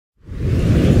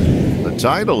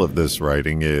title of this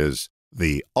writing is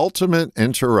The Ultimate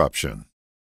Interruption.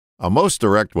 A most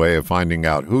direct way of finding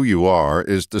out who you are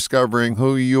is discovering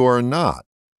who you are not.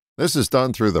 This is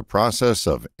done through the process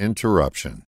of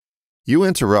interruption. You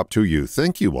interrupt who you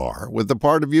think you are with the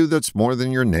part of you that's more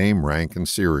than your name, rank, and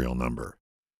serial number.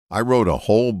 I wrote a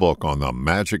whole book on the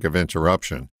magic of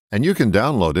interruption, and you can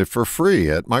download it for free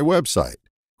at my website,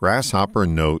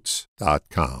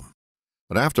 grasshoppernotes.com.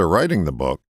 But after writing the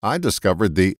book, I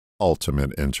discovered the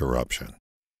ultimate interruption.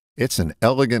 It's an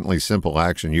elegantly simple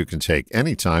action you can take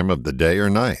any time of the day or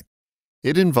night.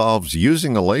 It involves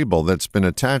using a label that's been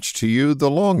attached to you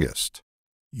the longest: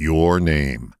 your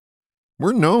name.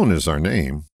 We're known as our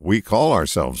name. We call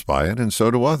ourselves by it, and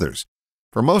so do others.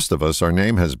 For most of us, our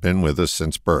name has been with us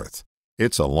since birth.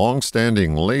 It's a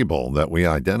long-standing label that we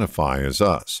identify as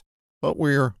us, but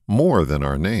we're more than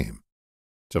our name.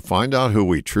 To find out who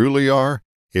we truly are,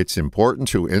 it's important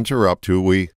to interrupt who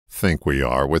we think we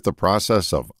are with the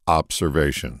process of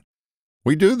observation.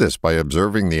 We do this by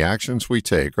observing the actions we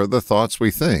take or the thoughts we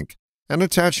think and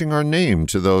attaching our name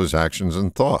to those actions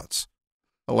and thoughts.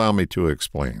 Allow me to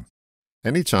explain.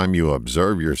 Anytime you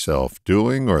observe yourself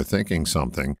doing or thinking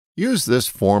something, use this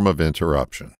form of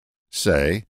interruption.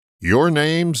 Say, "Your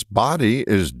name's body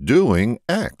is doing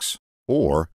X,"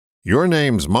 or "Your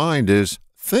name's mind is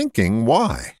thinking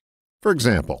Y." For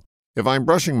example, if I'm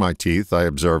brushing my teeth, I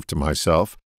observe to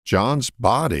myself, John's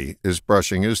body is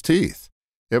brushing his teeth.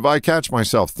 If I catch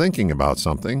myself thinking about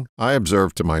something, I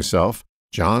observe to myself,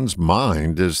 John's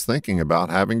mind is thinking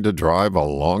about having to drive a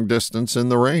long distance in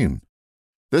the rain.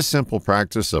 This simple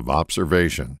practice of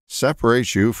observation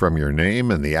separates you from your name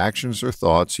and the actions or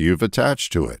thoughts you've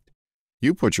attached to it.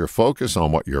 You put your focus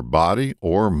on what your body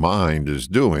or mind is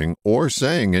doing or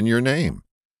saying in your name.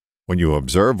 When you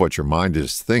observe what your mind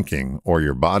is thinking or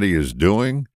your body is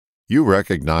doing, you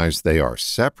recognize they are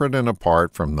separate and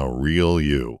apart from the real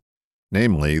you,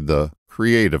 namely the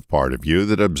creative part of you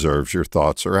that observes your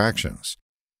thoughts or actions.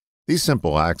 These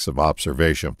simple acts of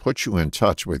observation put you in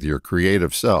touch with your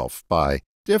creative self by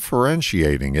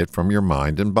differentiating it from your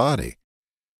mind and body.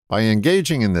 By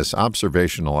engaging in this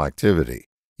observational activity,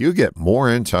 you get more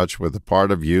in touch with the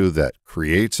part of you that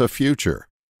creates a future,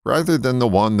 rather than the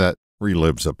one that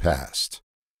relives a past.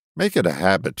 Make it a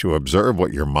habit to observe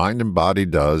what your mind and body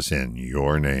does in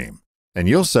your name, and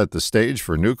you'll set the stage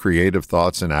for new creative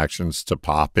thoughts and actions to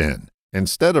pop in,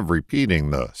 instead of repeating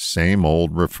the same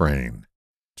old refrain.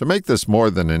 To make this more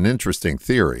than an interesting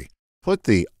theory, put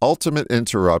the ultimate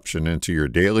interruption into your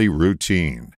daily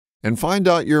routine and find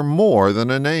out you're more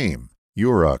than a name.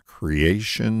 You're a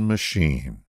creation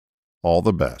machine. All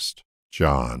the best,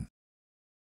 John.